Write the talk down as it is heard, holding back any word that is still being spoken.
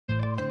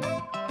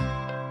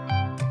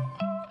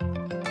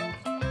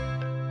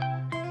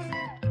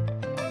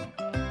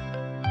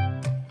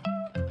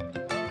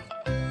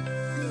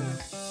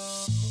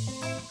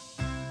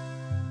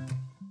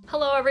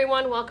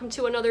everyone, welcome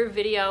to another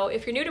video.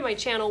 If you're new to my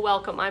channel,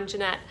 welcome. I'm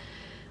Jeanette.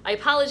 I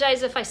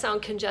apologize if I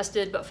sound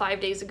congested, but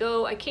 5 days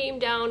ago I came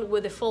down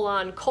with a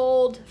full-on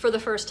cold for the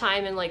first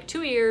time in like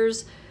 2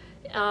 years,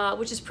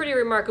 which is pretty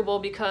remarkable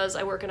because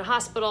I work in a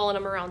hospital and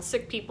I'm around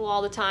sick people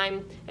all the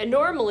time. And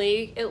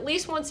normally, at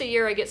least once a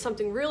year, I get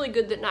something really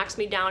good that knocks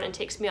me down and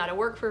takes me out of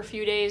work for a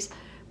few days.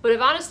 But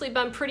I've honestly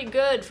been pretty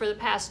good for the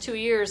past 2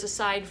 years,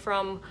 aside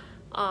from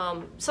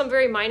some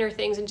very minor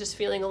things and just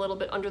feeling a little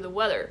bit under the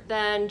weather.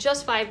 Then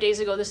just 5 days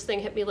ago, this thing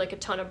hit me like a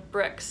ton of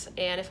bricks.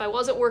 And if I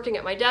wasn't working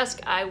at my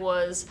desk, I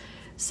was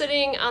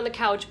sitting on the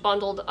couch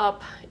bundled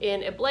up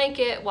in a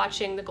blanket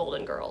watching the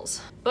Golden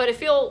Girls. But I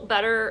feel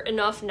better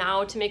enough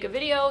now to make a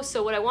video,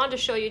 so what I wanted to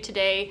show you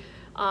today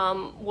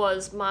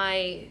was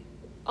my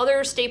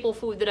other staple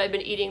food that I've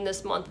been eating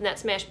this month, and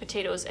that's mashed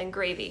potatoes and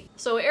gravy.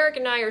 So Eric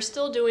and I are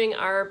still doing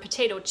our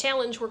potato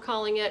challenge, we're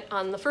calling it.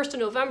 On the 1st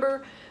of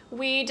November,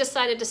 we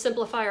decided to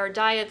simplify our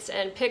diets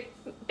and pick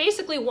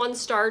basically one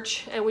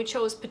starch, and we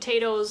chose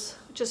potatoes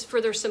just for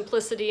their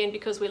simplicity and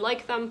because we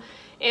like them.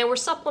 And we're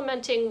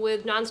supplementing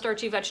with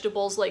non-starchy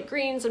vegetables like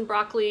greens and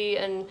broccoli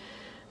and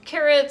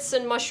carrots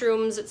and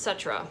mushrooms,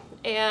 etc.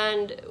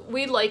 And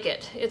we like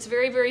it. It's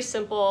very, very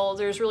simple.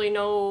 There's really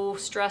no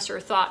stress or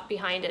thought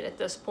behind it at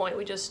this point.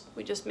 We just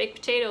make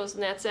potatoes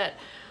and that's it.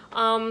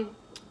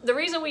 The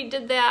reason we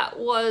did that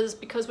was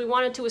because we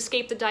wanted to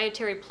escape the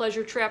dietary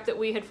pleasure trap that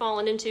we had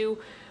fallen into.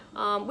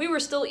 We were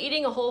still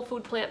eating a whole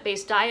food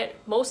plant-based diet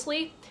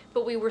mostly,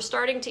 but we were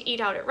starting to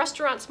eat out at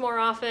restaurants more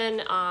often,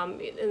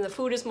 and the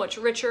food is much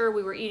richer.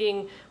 We were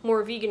eating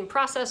more vegan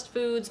processed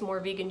foods, more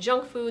vegan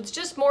junk foods,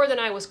 just more than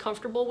I was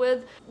comfortable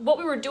with. What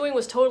we were doing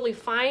was totally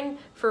fine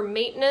for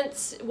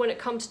maintenance when it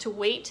comes to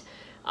weight,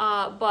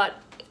 but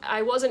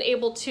I wasn't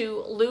able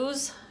to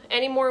lose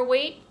any more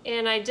weight,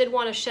 and I did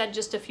want to shed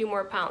just a few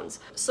more pounds.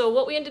 So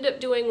what we ended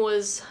up doing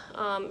was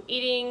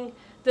eating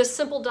this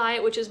simple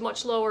diet, which is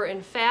much lower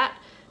in fat.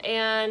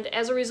 And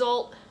as a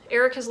result,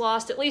 Eric has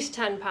lost at least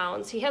 10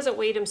 pounds. He hasn't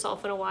weighed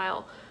himself in a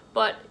while,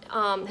 but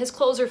his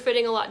clothes are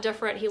fitting a lot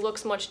different. He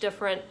looks much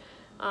different.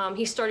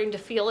 He's starting to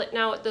feel it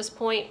now at this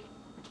point.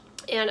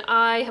 And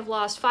I have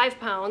lost 5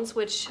 pounds,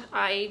 which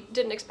I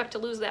didn't expect to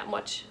lose that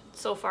much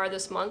so far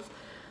this month.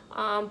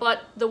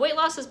 But the weight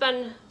loss has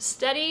been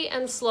steady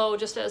and slow,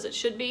 just as it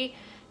should be.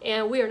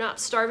 And we are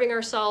not starving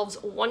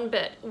ourselves one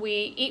bit.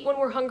 We eat when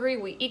we're hungry.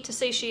 We eat to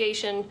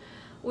satiation.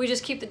 We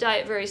just keep the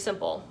diet very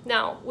simple.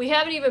 Now, we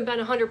haven't even been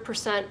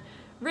 100%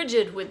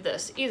 rigid with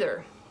this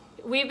either.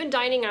 We've been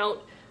dining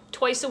out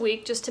twice a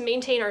week just to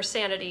maintain our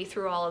sanity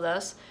through all of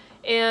this.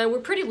 And we're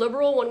pretty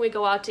liberal when we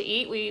go out to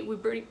eat. We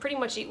pretty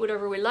much eat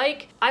whatever we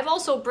like. I've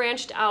also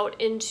branched out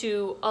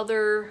into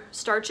other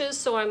starches,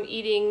 so I'm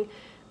eating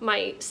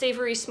my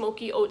savory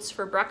smoky oats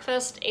for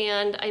breakfast,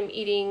 and I'm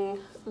eating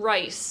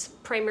rice,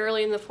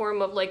 primarily in the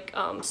form of like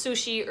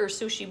sushi or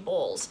sushi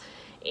bowls.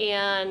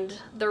 And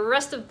the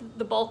rest of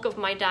the bulk of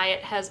my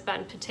diet has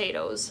been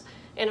potatoes,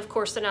 and of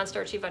course the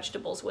non-starchy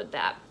vegetables with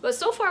that. But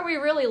so far we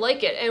really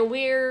like it, and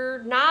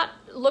we're not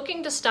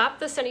looking to stop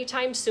this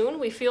anytime soon.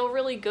 We feel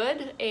really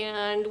good,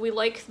 and we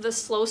like the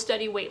slow,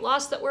 steady weight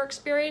loss that we're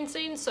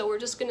experiencing, so we're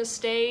just gonna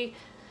stay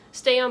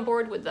on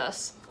board with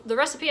this. The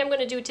recipe I'm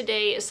gonna do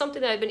today is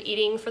something that I've been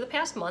eating for the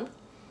past month,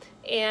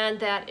 and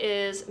that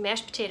is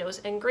mashed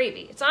potatoes and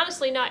gravy. It's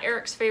honestly not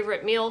Eric's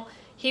favorite meal.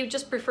 He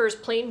just prefers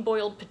plain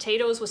boiled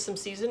potatoes with some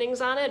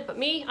seasonings on it, but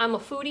me, I'm a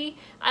foodie.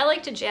 I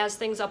like to jazz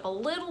things up a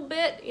little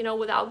bit, you know,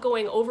 without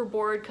going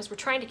overboard, because we're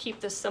trying to keep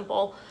this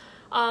simple.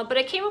 But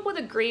I came up with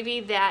a gravy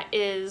that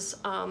is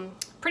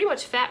pretty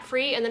much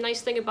fat-free, and the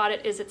nice thing about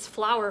it is it's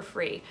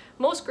flour-free.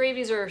 Most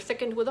gravies are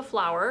thickened with a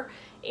flour,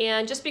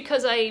 and just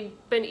because I've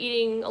been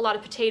eating a lot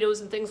of potatoes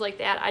and things like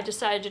that, I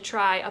decided to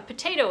try a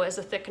potato as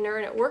a thickener,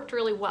 and it worked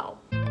really well.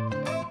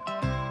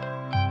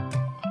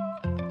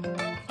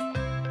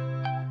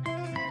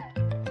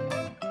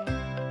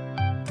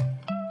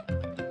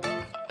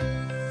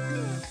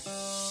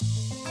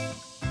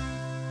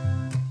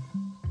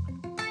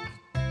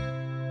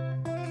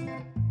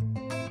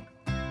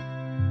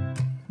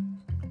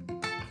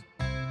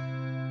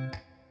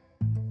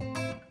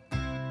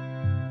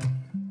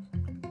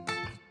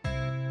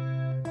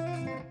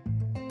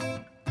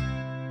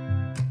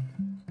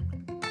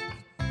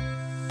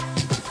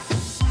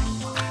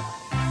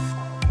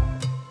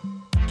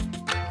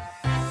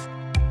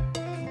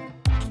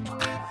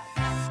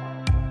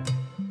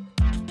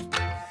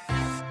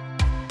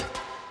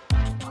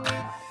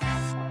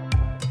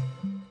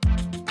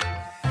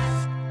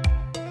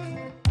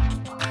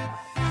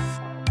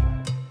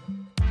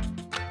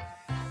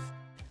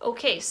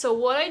 Okay, so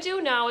what I do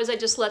now is I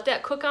just let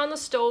that cook on the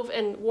stove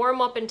and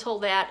warm up until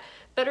that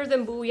better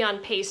than bouillon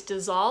paste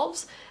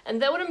dissolves. And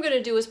then what I'm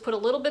gonna do is put a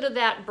little bit of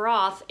that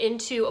broth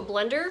into a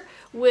blender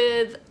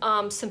with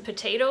some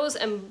potatoes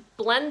and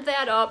blend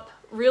that up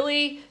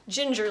really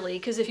gingerly,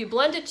 because if you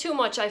blend it too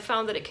much, I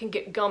found that it can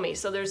get gummy.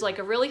 So there's like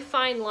a really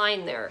fine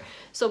line there.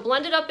 So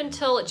blend it up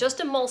until it just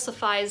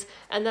emulsifies,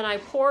 and then I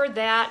pour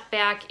that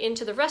back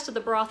into the rest of the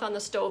broth on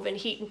the stove and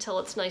heat until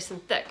it's nice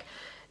and thick.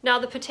 Now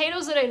the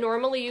potatoes that I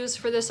normally use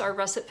for this are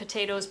russet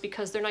potatoes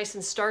because they're nice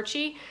and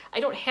starchy.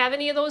 I don't have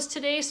any of those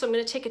today, so I'm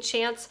gonna take a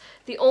chance.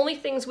 The only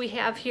things we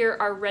have here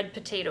are red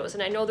potatoes,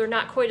 and I know they're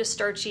not quite as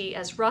starchy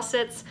as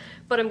russets,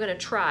 but I'm gonna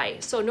try.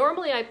 So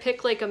normally I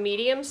pick like a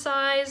medium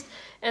sized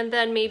and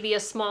then maybe a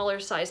smaller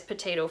sized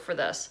potato for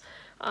this.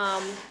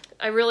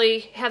 I really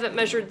haven't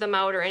measured them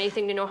out or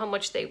anything to know how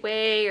much they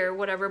weigh or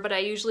whatever, but I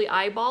usually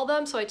eyeball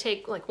them. So I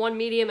take like one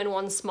medium and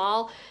one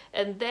small,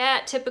 and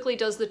that typically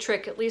does the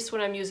trick, at least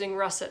when I'm using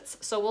russets.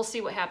 So we'll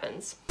see what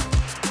happens.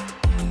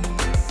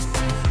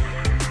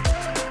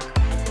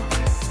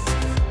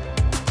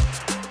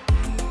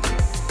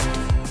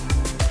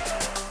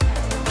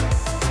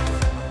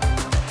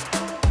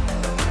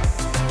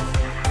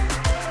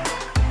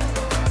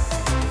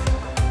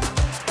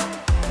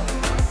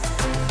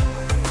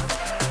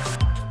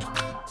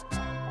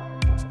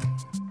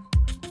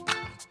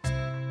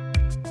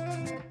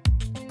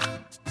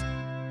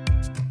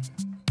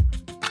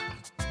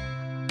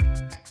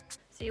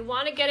 You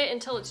want to get it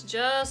until it's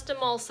just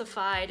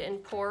emulsified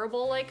and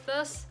pourable like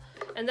this,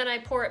 and then I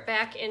pour it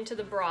back into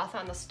the broth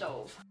on the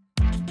stove.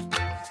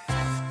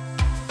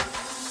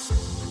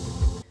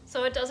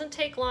 So it doesn't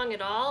take long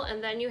at all,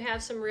 and then you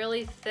have some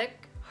really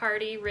thick,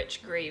 hearty,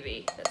 rich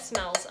gravy that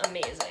smells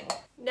amazing.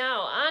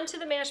 Now on to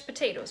the mashed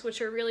potatoes,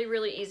 which are really,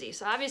 really easy.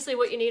 So obviously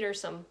what you need are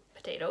some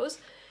potatoes,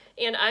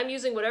 and I'm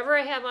using whatever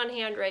I have on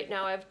hand right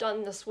now. I've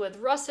done this with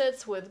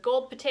russets, with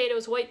gold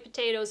potatoes, white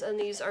potatoes, and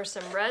these are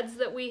some reds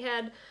that we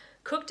had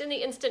cooked in the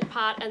Instant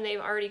Pot, and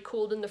they've already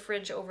cooled in the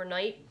fridge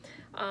overnight.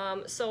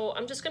 So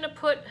I'm just gonna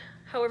put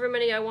however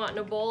many I want in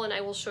a bowl, and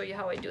I will show you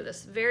how I do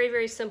this. Very,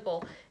 very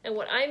simple. And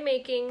what I'm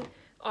making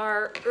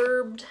are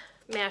herbed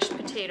mashed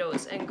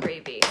potatoes and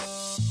gravy.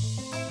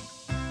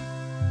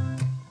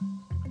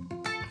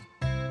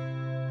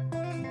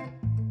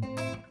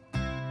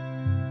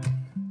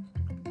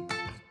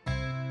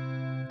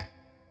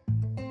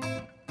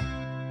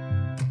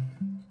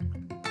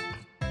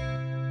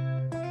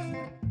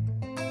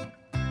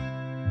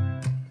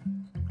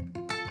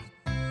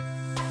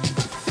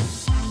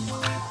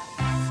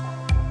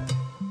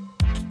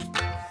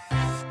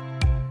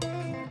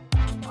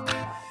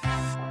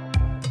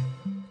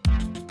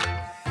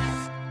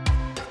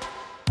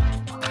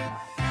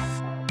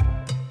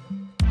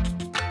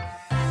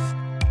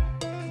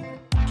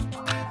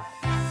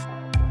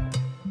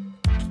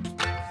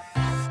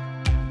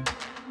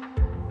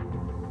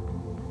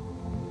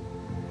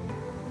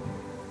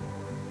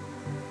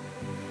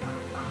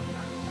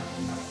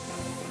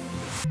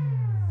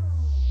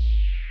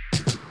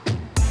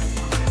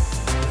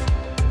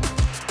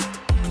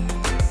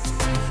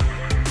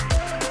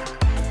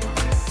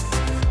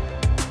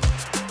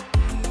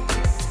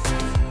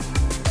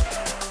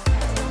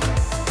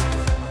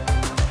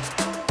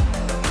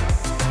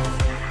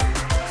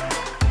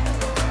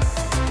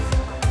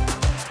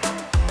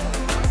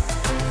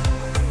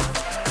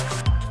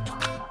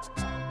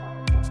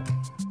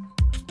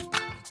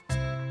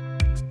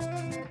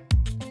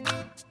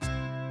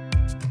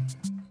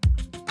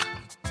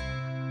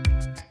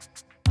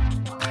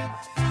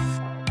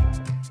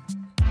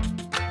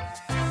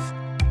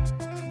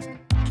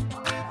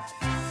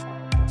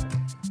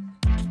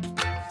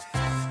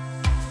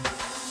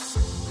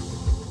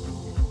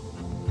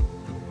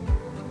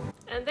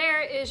 And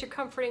there is your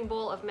comforting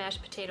bowl of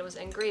mashed potatoes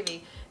and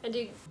gravy. And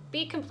to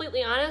be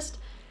completely honest,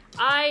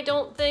 I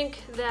don't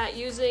think that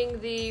using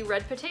the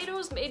red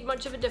potatoes made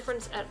much of a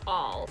difference at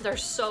all. They're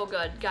so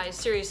good. Guys,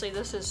 seriously,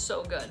 this is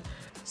so good.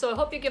 So I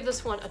hope you give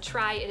this one a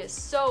try. It is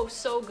so,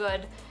 so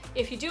good.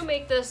 If you do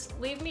make this,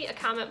 leave me a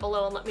comment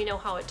below and let me know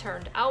how it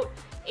turned out.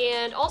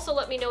 And also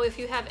let me know if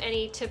you have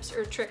any tips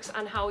or tricks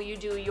on how you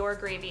do your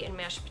gravy and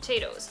mashed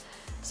potatoes.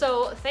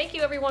 So thank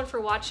you everyone for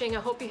watching. I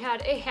hope you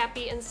had a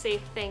happy and safe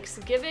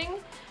Thanksgiving.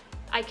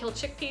 I Kill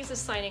Chickpeas is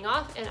signing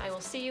off, and I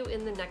will see you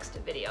in the next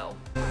video.